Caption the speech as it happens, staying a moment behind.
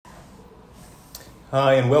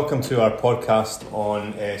Hi, and welcome to our podcast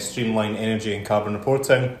on streamlined energy and carbon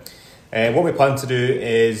reporting. What we plan to do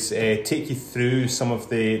is take you through some of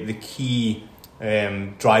the key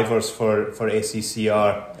drivers for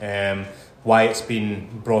SECR, why it's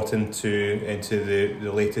been brought into the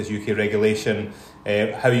latest UK regulation,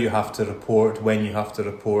 how you have to report, when you have to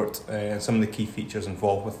report, and some of the key features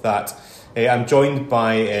involved with that. I'm joined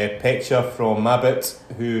by Petya from Mabit,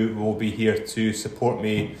 who will be here to support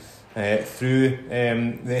me through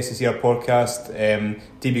the SECR podcast.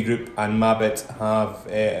 DB Group and Mabit have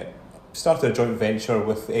started a joint venture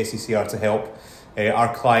with SECR to help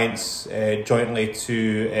our clients jointly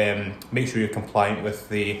to make sure you're compliant with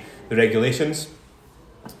the regulations.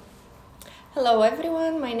 Hello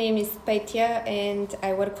everyone, my name is Petya and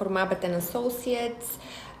I work for Mabit and Associates.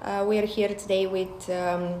 We are here today with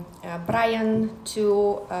Brian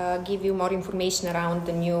to give you more information around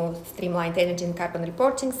the new streamlined energy and carbon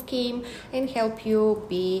reporting scheme and help you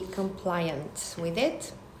be compliant with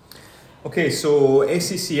it. Okay, so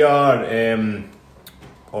SECR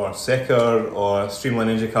or SECR or streamlined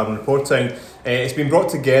energy and carbon reporting, it's been brought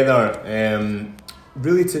together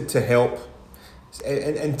really to help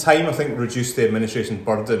in time. I think reduce the administration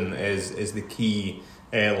burden is the key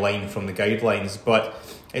line from the guidelines, but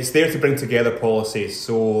it's there to bring together policies.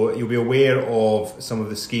 So you'll be aware of some of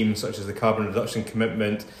the schemes such as the Carbon Reduction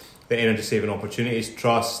Commitment, the Energy Saving Opportunities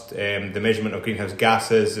Trust, the measurement of greenhouse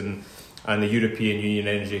gases, and the European Union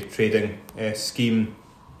Energy Trading Scheme.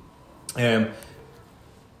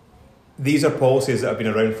 These are policies that have been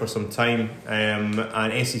around for some time, and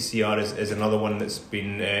SECR is another one that's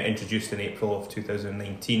been introduced in April of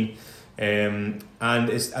 2019. And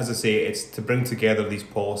it's, as I say, it's to bring together these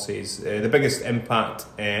policies. The biggest impact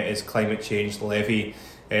is climate change levy,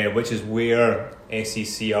 which is where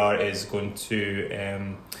SECR is going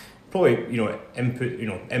to probably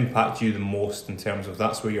impact you the most in terms of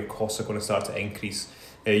that's where your costs are going to start to increase.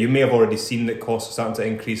 You may have already seen that costs are starting to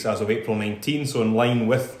increase as of April 19, so in line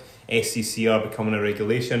with SECR becoming a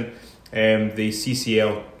regulation, the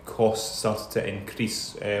CCL costs started to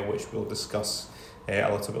increase, which we'll discuss a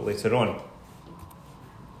little bit later on.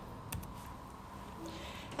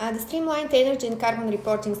 The Streamlined Energy and Carbon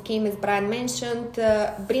Reporting Scheme, as Brian mentioned,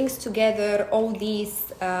 brings together all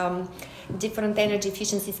these different energy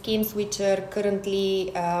efficiency schemes which are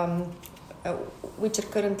currently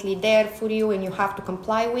there for you and you have to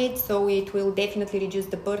comply with. So it will definitely reduce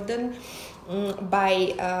the burden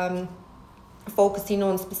by focusing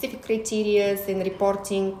on specific criteria and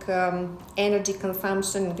reporting energy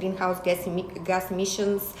consumption and greenhouse gas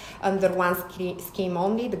emissions under one scheme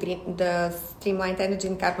only, the Streamlined Energy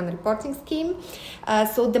and Carbon Reporting Scheme.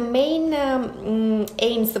 So the main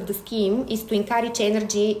aims of the scheme is to encourage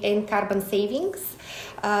energy and carbon savings.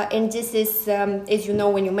 And this is, as you know,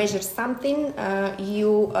 when you measure something,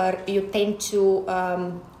 you tend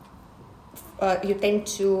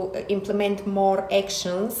to implement more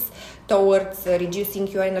actions towards reducing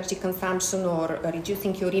your energy consumption or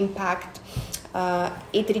reducing your impact.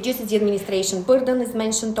 It reduces the administration burden, as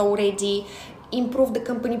mentioned already, improve the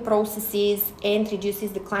company processes, and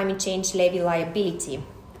reduces the climate change levy liability.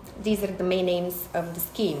 These are the main aims of the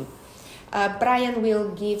scheme. Brian will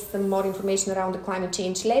give some more information around the climate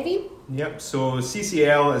change levy. Yep, so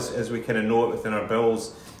CCL, as we kind of know it within our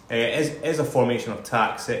bills, is a formation of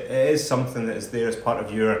tax. It is something that is there as part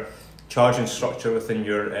of your charging structure within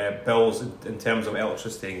your bills in terms of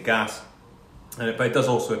electricity and gas, but it does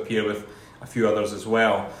also appear with a few others as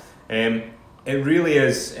well. It really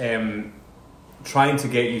is trying to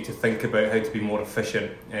get you to think about how to be more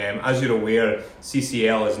efficient. As you're aware,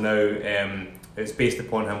 CCL is now it's based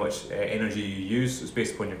upon how much energy you use. It's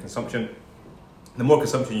based upon your consumption. The more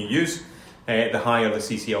consumption you use, the higher the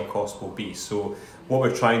CCL cost will be. So what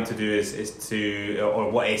we're trying to do or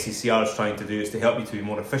what SECR is trying to do is to help you to be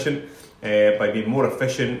more efficient. By being more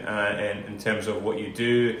efficient in terms of what you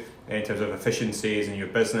do, in terms of efficiencies in your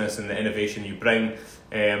business and the innovation you bring,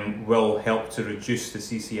 will help to reduce the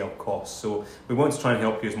CCL costs. So we want to try and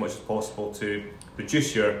help you as much as possible to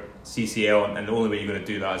reduce your CCL, and the only way you're going to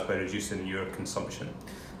do that is by reducing your consumption.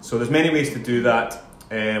 So there's many ways to do that.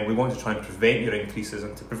 We want to try and prevent your increases,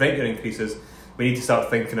 and to prevent your increases, we need to start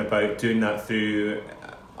thinking about doing that through,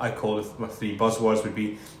 I call it, my three buzzwords would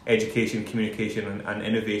be education, communication, and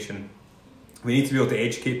innovation. We need to be able to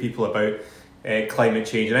educate people about climate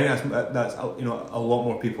change. And I think that's a lot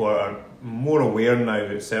more people are more aware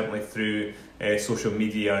now, certainly through social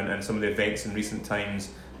media and some of the events in recent times,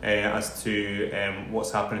 as to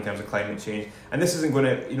what's happening in terms of climate change. And this isn't going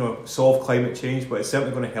to solve climate change, but it's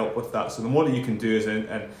certainly going to help with that. So the more that you can do as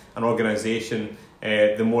an organisation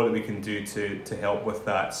the more that we can do to help with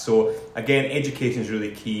that. So again, education is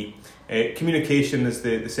really key. Communication is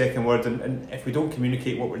the second word, and if we don't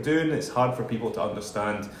communicate what we're doing, it's hard for people to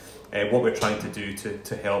understand what we're trying to do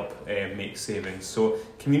to help make savings. So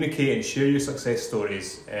communicate and share your success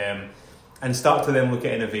stories, and start to then look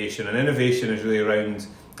at innovation. And innovation is really around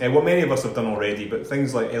what many of us have done already, but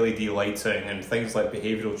things like LED lighting and things like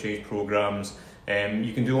behavioural change programs.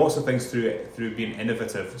 You can do lots of things through being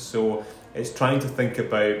innovative. So it's trying to think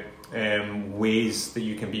about ways that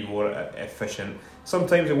you can be more efficient.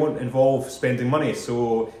 Sometimes it won't involve spending money,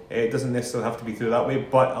 so it doesn't necessarily have to be through that way,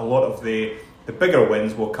 but a lot of the bigger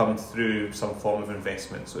wins will come through some form of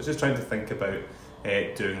investment. So it's just trying to think about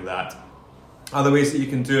doing that. Other ways that you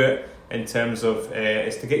can do it in terms of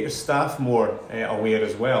is to get your staff more aware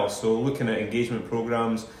as well. So looking at engagement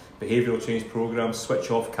programs, behavioural change programs,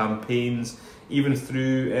 switch off campaigns, even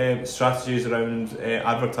through strategies around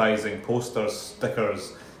advertising, posters,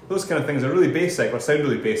 stickers. Those kind of things are really basic, or sound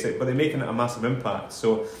really basic, but they're making a massive impact.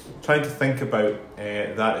 So trying to think about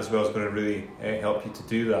that as well is going to really help you to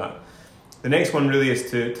do that. The next one really is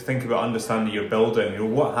to think about understanding your building. You know,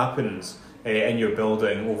 what happens in your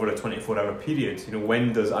building over a 24-hour period. You know,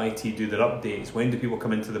 when does IT do their updates? When do people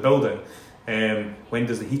come into the building? When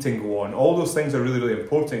does the heating go on? All those things are really, really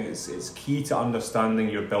important. It's key to understanding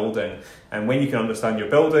your building. And when you can understand your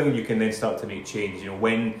building, you can then start to make change. You know,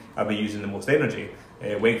 when are we using the most energy?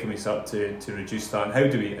 When can we start to reduce that? And how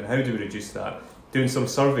do we reduce that? Doing some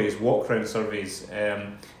surveys, walk around surveys,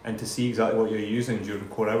 and to see exactly what you're using during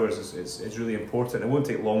core hours is really important. It won't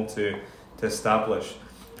take long to establish.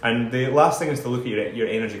 And the last thing is to look at your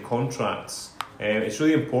energy contracts. It's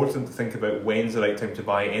really important to think about when's the right time to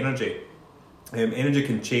buy energy. Energy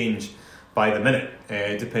can change by the minute,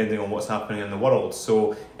 depending on what's happening in the world.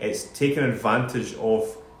 So it's taking advantage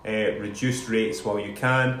of reduced rates while you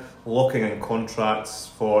can, locking in contracts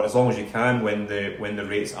for as long as you can when the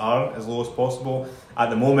rates are as low as possible. At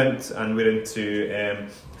the moment, and we're into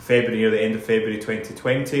February, or the end of February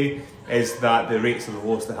 2020, is that the rates are the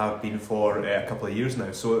lowest they have been for a couple of years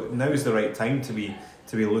now. So now is the right time to be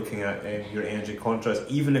looking at your energy contracts.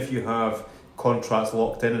 Even if you have contracts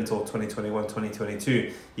locked in until 2021,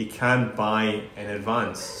 2022, you can buy in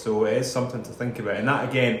advance. So it is something to think about, and that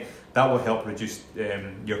again, that will help reduce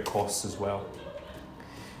your costs as well.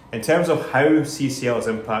 In terms of how CCL is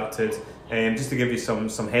impacted, just to give you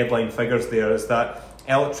some headline figures there, is that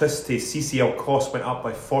electricity CCL costs went up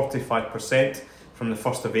by 45% from the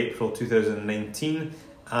 1st of April 2019,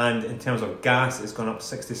 and in terms of gas, it's gone up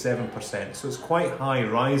 67%. So it's quite high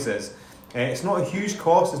rises. It's not a huge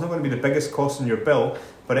cost, it's not going to be the biggest cost in your bill,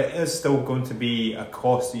 but it is still going to be a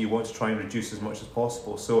cost that you want to try and reduce as much as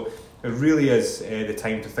possible. So it really is the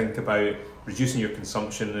time to think about reducing your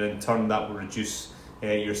consumption, and in turn that will reduce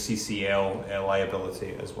your CCL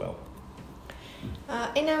liability as well.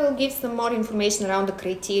 And I will give some more information around the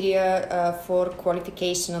criteria for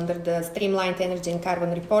qualification under the Streamlined Energy and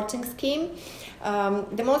Carbon Reporting Scheme.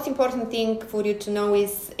 The most important thing for you to know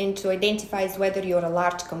is and to identify is whether you're a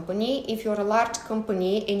large company. If you're a large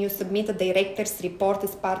company and you submit a director's report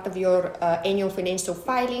as part of your annual financial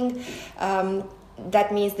filing,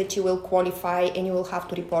 that means that you will qualify and you will have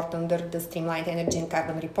to report under the Streamlined Energy and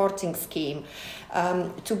Carbon Reporting Scheme.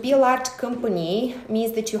 To be a large company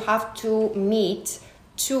means that you have to meet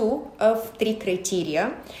 2 of 3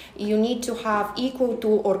 criteria. You need to have equal to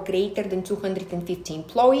or greater than 250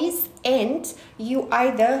 employees, and you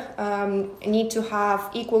either need to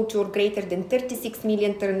have equal to or greater than 36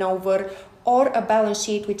 million turnover, or a balance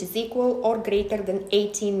sheet which is equal or greater than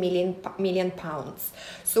 18 million pounds.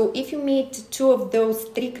 So if you meet 2 of those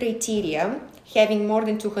 3 criteria, having more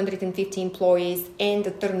than 250 employees and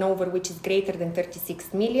a turnover which is greater than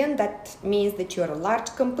 36 million, that means that you are a large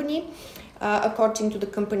company according to the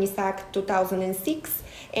Companies Act 2006.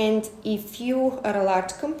 And if you are a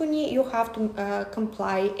large company, you have to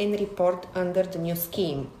comply and report under the new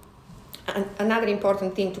scheme. And another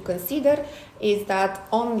important thing to consider is that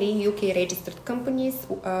only UK registered companies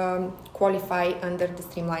qualify under the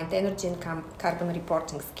Streamlined Energy and Carbon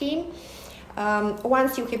Reporting Scheme.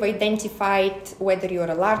 Once you have identified whether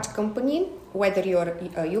you're a large company, whether you're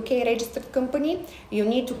a UK registered company, you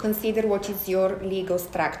need to consider what is your legal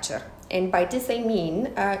structure. And by this I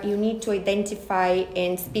mean you need to identify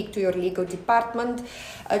and speak to your legal department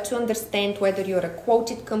to understand whether you're a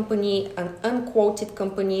quoted company, an unquoted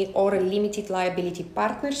company, or a limited liability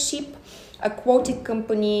partnership. A quoted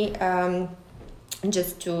company,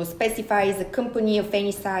 just to specify, is a company of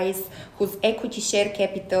any size whose equity share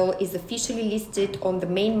capital is officially listed on the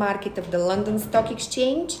main market of the London Stock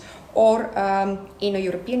Exchange, or in a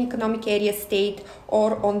European Economic Area state,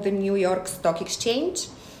 or on the New York Stock Exchange.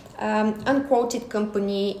 Unquoted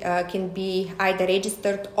company can be either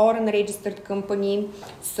registered or unregistered company.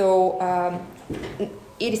 So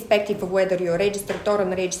irrespective of whether you're a registered or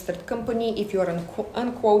unregistered company, if you're an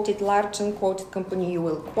unquoted, large unquoted company, you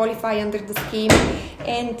will qualify under the scheme.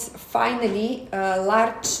 And finally,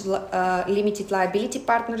 large limited liability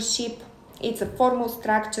partnership. It's a formal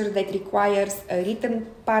structure that requires a written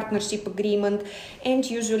partnership agreement and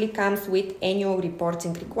usually comes with annual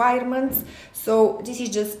reporting requirements. So this is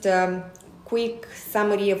just a quick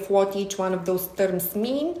summary of what each one of those terms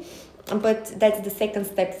mean. But that's the second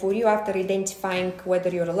step for you. After identifying whether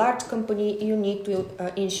you're a large company, you need to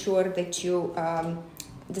ensure that you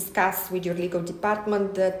discuss with your legal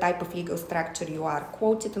department the type of legal structure you are,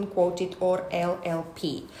 quoted, unquoted, or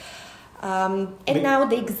LLP. And now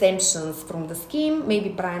the exemptions from the scheme. Maybe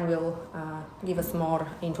Brian will give us more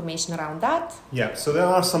information around that. Yeah, so there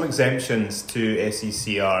are some exemptions to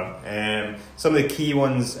SECR. Some of the key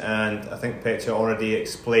ones, and I think Petja already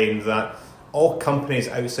explained that all companies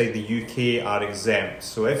outside the UK are exempt.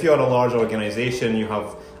 So if you're a large organisation, you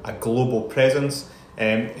have a global presence,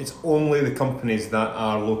 it's only the companies that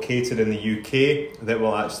are located in the UK that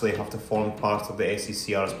will actually have to form part of the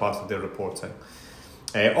SECR as part of their reporting.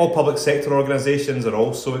 All public sector organisations are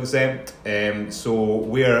also exempt. So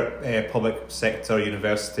where public sector,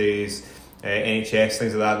 universities, NHS,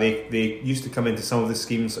 things like that, they used to come into some of the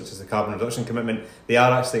schemes, such as the carbon reduction commitment, they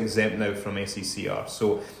are actually exempt now from SECR.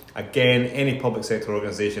 So again, any public sector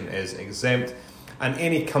organisation is exempt, and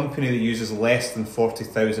any company that uses less than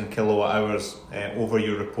 40,000 kilowatt hours over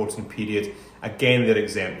your reporting period, again, they're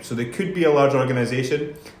exempt. So they could be a large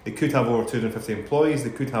organisation, they could have over 250 employees, they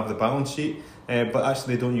could have the balance sheet, but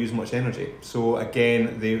actually they don't use much energy. So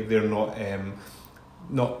again, they're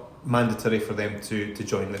not mandatory for them to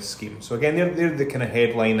join this scheme. So again, they're the kind of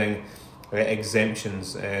headlining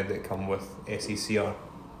exemptions that come with SECR.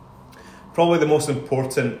 Probably the most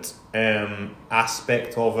important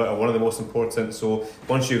aspect of it, or one of the most important, so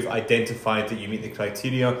once you've identified that you meet the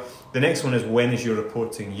criteria, the next one is when is your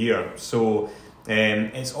reporting year. So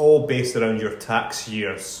it's all based around your tax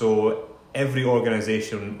year. So every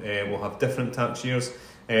organisation will have different tax years.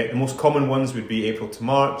 The most common ones would be April to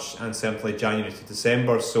March and simply January to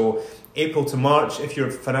December. So April to March, if your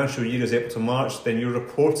financial year is April to March, then your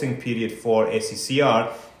reporting period for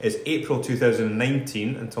SECR is April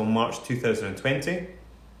 2019 until March 2020.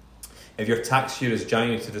 If your tax year is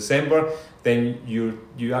January to December, then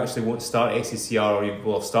you actually won't start SECR, or you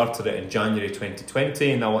will have started it in January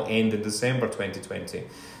 2020 and that will end in December 2020.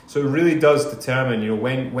 So it really does determine,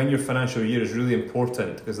 when your financial year is really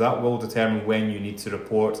important, because that will determine when you need to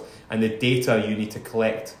report and the data you need to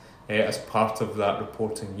collect as part of that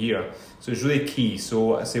reporting year. So it's really key.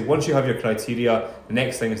 So I say once you have your criteria, the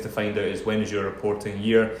next thing is to find out is when is your reporting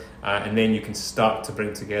year, and then you can start to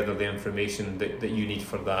bring together the information that you need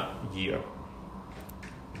for that year.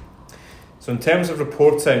 So in terms of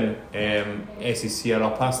reporting SECR,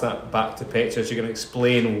 I'll pass that back to Petja. She's going to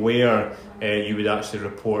explain where you would actually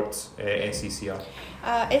report SECR.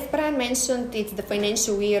 As Brian mentioned, it's the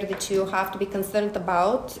financial year that you have to be concerned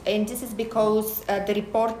about, and this is because the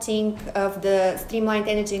reporting of the Streamlined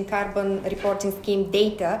Energy and Carbon Reporting Scheme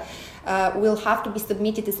data will have to be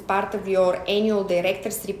submitted as part of your annual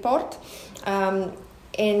director's report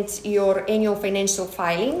and your annual financial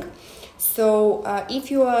filing. So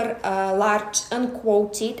if you are a large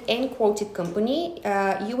unquoted and quoted company,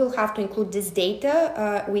 you will have to include this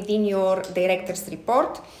data within your director's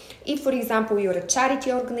report. If, for example, you're a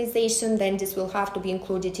charity organization, then this will have to be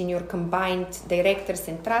included in your combined directors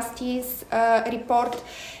and trustees report.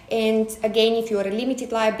 And again, if you're a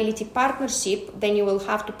limited liability partnership, then you will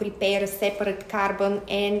have to prepare a separate carbon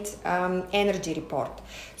and energy report.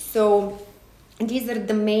 So these are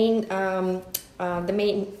the main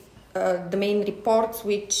reports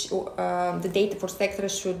which the data for sector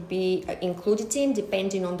should be included in,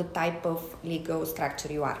 depending on the type of legal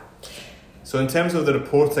structure you are. So in terms of the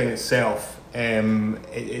reporting itself,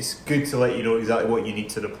 it's good to let you know exactly what you need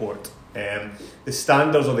to report. The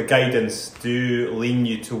standards or the guidance do lean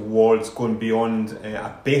you towards going beyond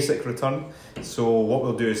a basic return. So what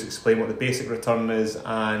we'll do is explain what the basic return is,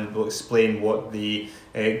 and we'll explain what the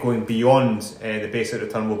going beyond the basic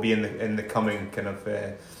return will be in the coming kind of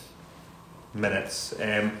minutes.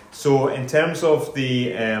 So in terms of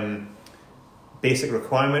the basic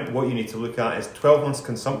requirement, what you need to look at is 12 months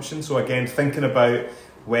consumption. So again, thinking about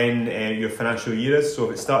when your financial year is. So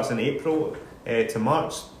if it starts in April, to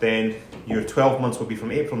March, then your 12 months will be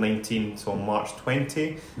from April 19 till March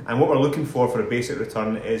 20. And what we're looking for a basic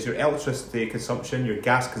return is your electricity consumption, your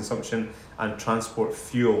gas consumption, and transport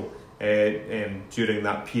fuel during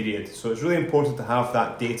that period. So it's really important to have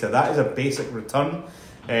that data. That is a basic return,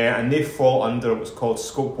 and they fall under what's called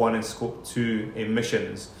Scope 1 and Scope 2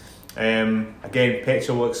 emissions. Again,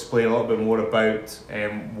 Petra will explain a little bit more about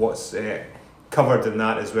what's covered in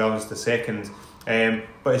that as well in just a second.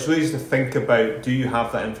 But it's really just to think about, do you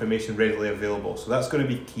have that information readily available? So that's going to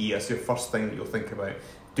be key. That's your first thing that you'll think about.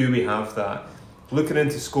 Do we have that? Looking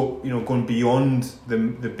into scope, going beyond the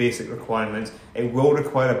basic requirements, it will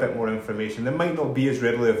require a bit more information. That might not be as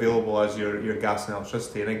readily available as your gas and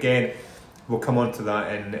electricity. And again, we'll come on to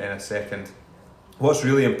that in a second. What's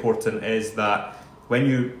really important is that when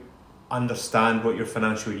you understand what your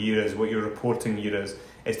financial year is, what your reporting year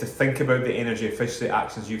is to think about the energy efficiency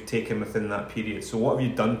actions you've taken within that period. So what have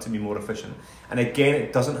you done to be more efficient? And again,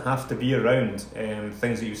 it doesn't have to be around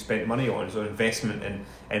things that you've spent money on, so investment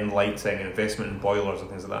in lighting, investment in boilers and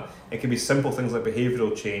things like that. It can be simple things like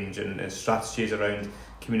behavioural change and strategies around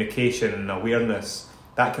communication and awareness,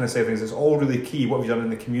 that kind of side of things. It's all really key. What have you done in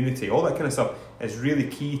the community? All that kind of stuff is really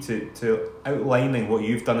key to outlining what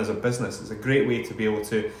you've done as a business. It's a great way to be able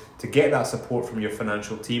to get that support from your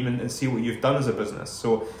financial team and see what you've done as a business.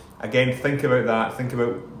 So again, think about that. Think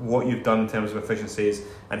about what you've done in terms of efficiencies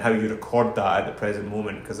and how you record that at the present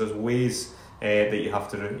moment, because there's ways that you have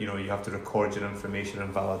to record your information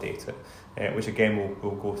and validate it, which again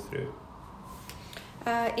we'll go through.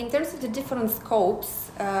 In terms of the different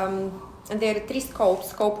scopes, there are 3 scopes: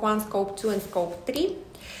 Scope 1, Scope 2, and Scope 3.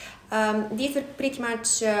 These are pretty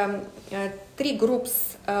much 3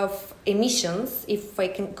 groups of emissions, if I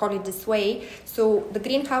can call it this way. So the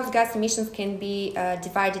greenhouse gas emissions can be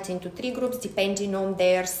divided into 3 groups depending on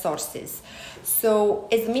their sources. So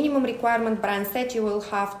as a minimum requirement, Brian said, you will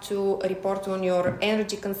have to report on your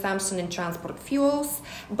energy consumption and transport fuels,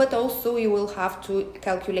 but also you will have to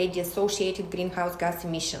calculate the associated greenhouse gas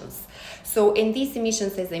emissions. So in these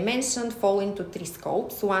emissions, as I mentioned, fall into 3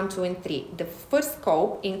 scopes, 1, 2, and 3. The first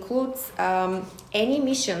scope includes any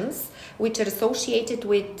emissions which are associated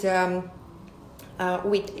with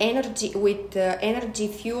energy,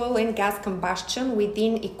 fuel, and gas combustion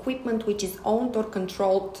within equipment which is owned or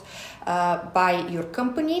controlled by your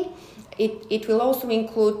company. It will also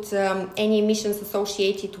include any emissions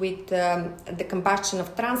associated with the combustion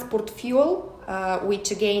of transport fuel,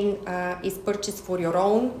 which again is purchased for your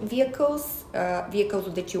own vehicles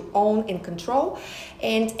that you own and control,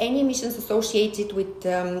 and any emissions associated with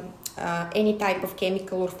any type of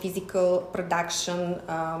chemical or physical production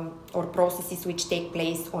or processes which take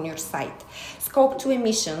place on your site. Scope 2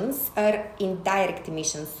 emissions are indirect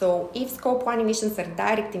emissions. So if Scope 1 emissions are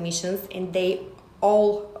direct emissions and they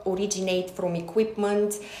all originate from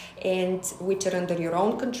equipment and which are under your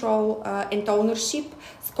own control and ownership,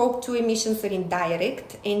 Scope 2 emissions are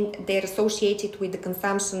indirect and they're associated with the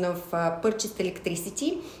consumption of purchased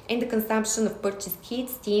electricity and the consumption of purchased heat,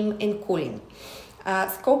 steam, and cooling.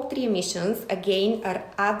 Scope 3 emissions, again, are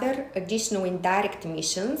other additional indirect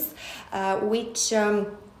emissions which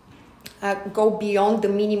go beyond the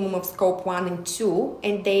minimum of Scope 1 and 2,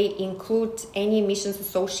 and they include any emissions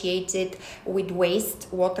associated with waste,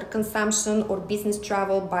 water consumption, or business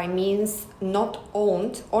travel by means not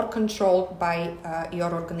owned or controlled by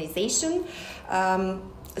your organization.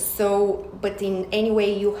 But in any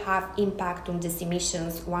way you have impact on these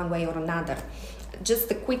emissions one way or another.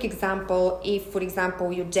 Just a quick example, if, for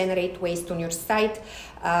example, you generate waste on your site,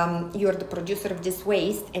 you're the producer of this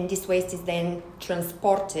waste, and this waste is then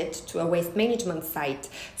transported to a waste management site.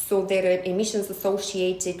 So there are emissions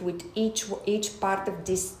associated with each part of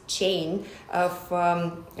this chain of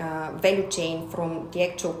value chain, from the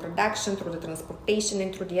actual production through the transportation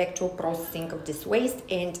and through the actual processing of this waste,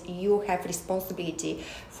 and you have responsibility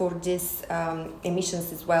for these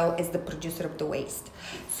emissions as well as the producer of the waste.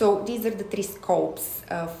 So these are the 3 scopes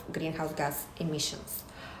of greenhouse gas emissions.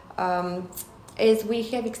 As we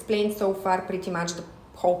have explained so far, pretty much the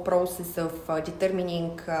whole process of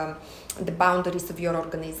determining the boundaries of your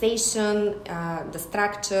organization, the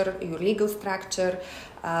structure, your legal structure.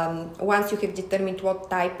 Once you have determined what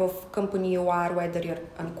type of company you are, whether you're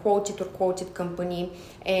unquoted or quoted company,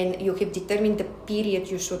 and you have determined the period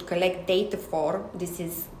you should collect data for, this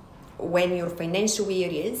is when your financial year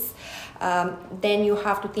is, then you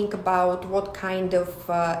have to think about what kind of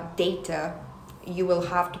data you will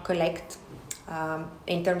have to collect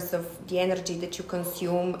in terms of the energy that you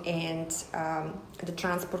consume and the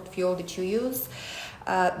transport fuel that you use.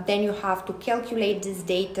 Then you have to calculate this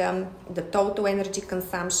data, the total energy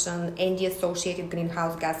consumption and the associated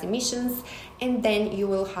greenhouse gas emissions, and then you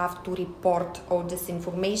will have to report all this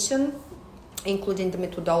information, including the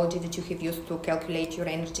methodology that you have used to calculate your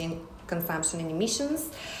energy consumption and emissions.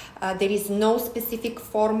 There is no specific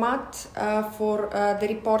format for the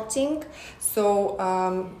reporting,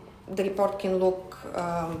 so the report can look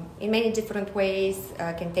in many different ways,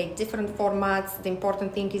 can take different formats. The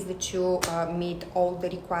important thing is that you meet all the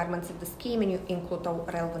requirements of the scheme and you include all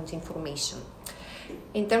relevant information.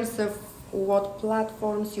 In terms of what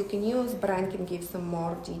platforms you can use, Brian can give some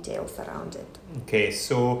more details around it. Okay,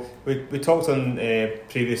 so we talked on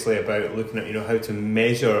previously about looking at how to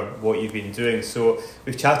measure what you've been doing. So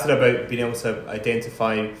we've chatted about being able to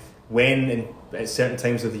identify when and at certain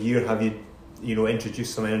times of the year have you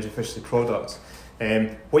introduced some energy efficiency products.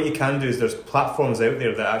 What you can do is there's platforms out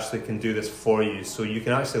there that actually can do this for you. So you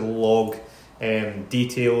can actually log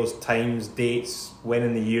details, times, dates, when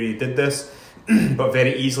in the year you did this, but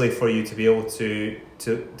very easily for you to be able to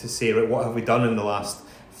say, right, what have we done in the last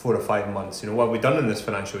 4 or 5 months? What have we done in this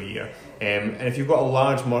financial year? And if you've got a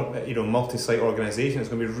large, multi-site organisation, it's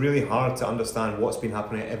going to be really hard to understand what's been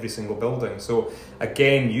happening at every single building. So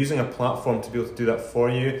again, using a platform to be able to do that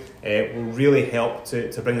for you will really help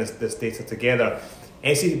to bring this data together.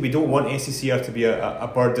 We don't want SCCR to be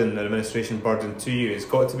a burden, an administration burden to you. It's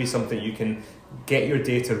got to be something you can get your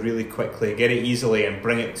data really quickly, get it easily, and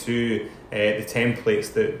bring it to the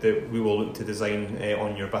templates that we will look to design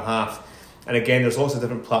on your behalf. And again, there's lots of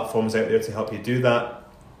different platforms out there to help you do that,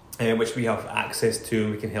 which we have access to,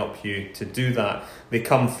 and we can help you to do that. They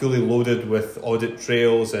come fully loaded with audit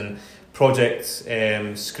trails and project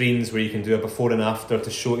screens where you can do a before and after to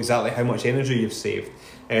show exactly how much energy you've saved.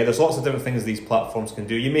 There's lots of different things these platforms can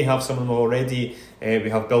do. You may have some of them already. We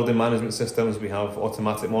have building management systems, we have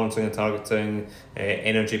automatic monitoring and targeting,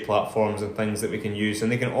 energy platforms and things that we can use, and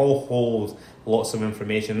they can all hold lots of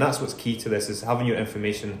information. That's what's key to this, is having your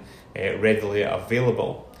information readily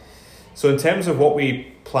available. So in terms of what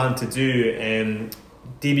we plan to do,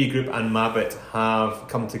 DB Group and Mabit have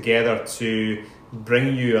come together to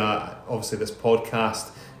bring you obviously this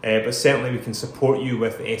podcast, but certainly we can support you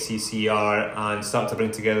with SCCR and start to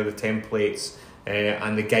bring together the templates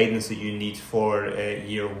and the guidance that you need for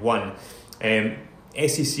year one.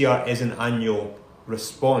 SCCR is an annual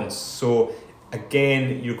response, so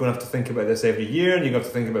again, you're going to have to think about this every year, and you're going to have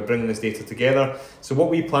to think about bringing this data together. So what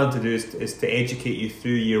we plan to do is to educate you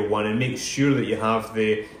through year one and make sure that you have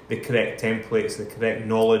the correct templates, the correct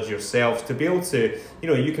knowledge yourselves to be able to,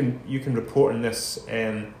 you can report on this,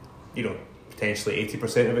 potentially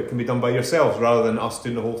 80% of it can be done by yourselves rather than us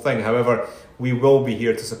doing the whole thing. However, we will be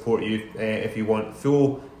here to support you if you want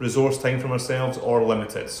full resource time from ourselves or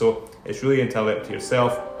limited. So it's really entirely up to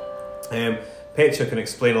yourself. Petja can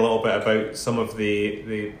explain a little bit about some of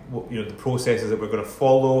the processes that we're going to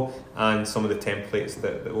follow and some of the templates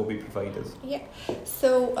that will be provided. Yeah.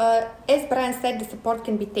 So as Brian said, the support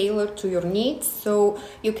can be tailored to your needs. So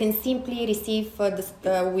you can simply receive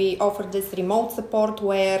we offer this remote support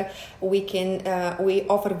where we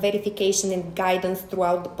offer verification and guidance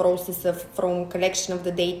throughout the process from collection of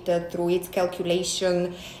the data through its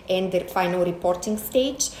calculation and the final reporting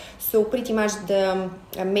stage. So pretty much the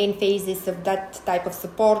main phases of that type of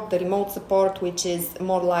support, the remote support, which is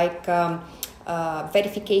more like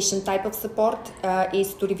verification type of support,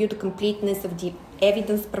 is to review the completeness of the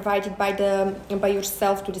evidence provided by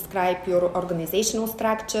yourself to describe your organizational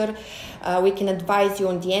structure. We can advise you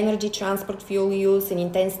on the energy, transport, fuel use, and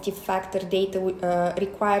intensity factor data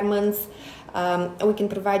requirements. We can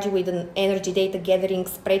provide you with an energy data gathering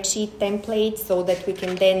spreadsheet template so that we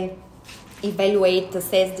can then evaluate,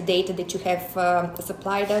 assess the data that you have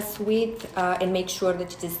supplied us with and make sure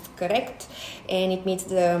that it is correct and it meets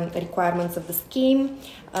the requirements of the scheme.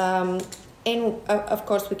 And of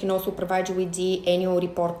course, we can also provide you with the annual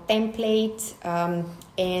report template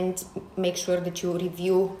and make sure that you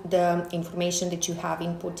review the information that you have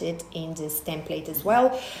inputted in this template as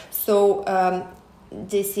well. So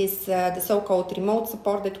this is the so-called remote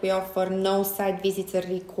support that we offer. No site visits are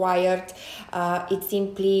required. It's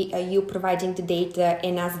simply you providing the data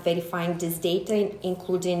and us verifying this data,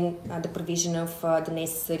 including the provision of the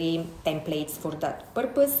necessary templates for that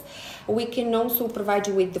purpose. We can also provide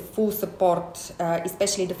you with the full support,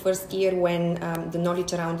 especially the first year when the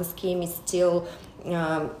knowledge around the scheme is still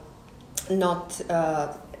not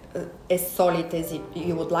as solid as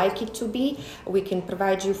you would like it to be. We can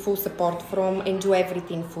provide you full support and do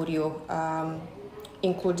everything for you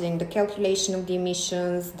including the calculation of the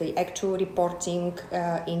emissions, the actual reporting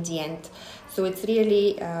in the end. So it's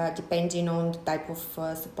really depending on the type of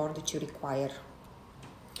support that you require.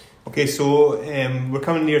 Okay, so we're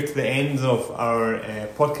coming near to the end of our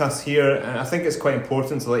podcast here, and I think it's quite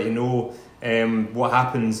important to let you know what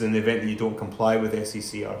happens in the event that you don't comply with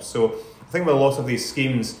SECR. So I think with a lot of these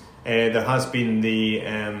schemes, there has been the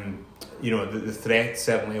threat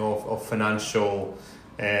certainly of financial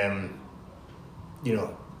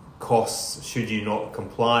costs should you not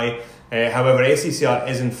comply. However, SECR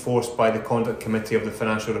is enforced by the Conduct Committee of the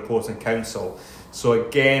Financial Reporting Council. So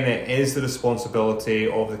again, it is the responsibility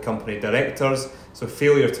of the company directors. So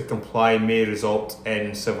failure to comply may result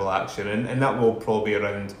in civil action, and that will probably be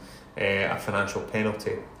around a financial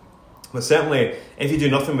penalty. But certainly, if you do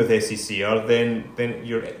nothing with SECR, then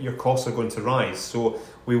your costs are going to rise. So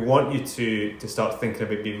we want you to start thinking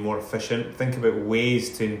about being more efficient, think about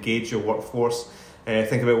ways to engage your workforce,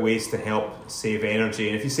 think about ways to help save energy.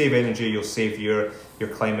 And if you save energy, you'll save your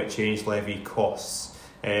climate change levy costs.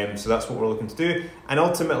 So that's what we're looking to do. And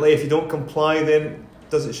ultimately, if you don't comply, then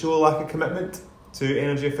does it show a lack of commitment to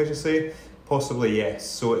energy efficiency? Possibly yes.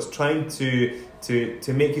 So it's trying to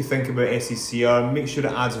make you think about SECR, make sure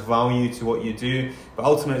it adds value to what you do. But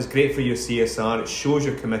ultimately, it's great for your CSR. It shows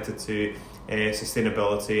you're committed to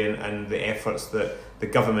sustainability and the efforts that the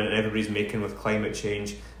government and everybody's making with climate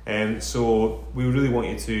change. So we really want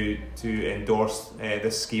you to endorse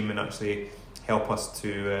this scheme and actually help us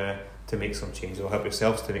to make some changes, or help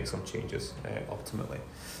yourselves to make some changes ultimately.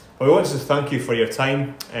 But we want to thank you for your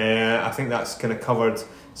time. I think that's kind of covered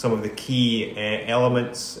some of the key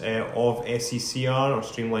elements of SECR, or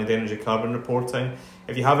Streamlined Energy Carbon Reporting.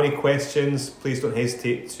 If you have any questions, please don't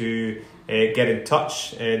hesitate to get in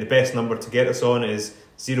touch. The best number to get us on is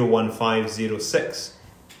 01506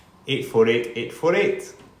 848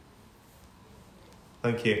 848.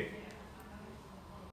 Thank you.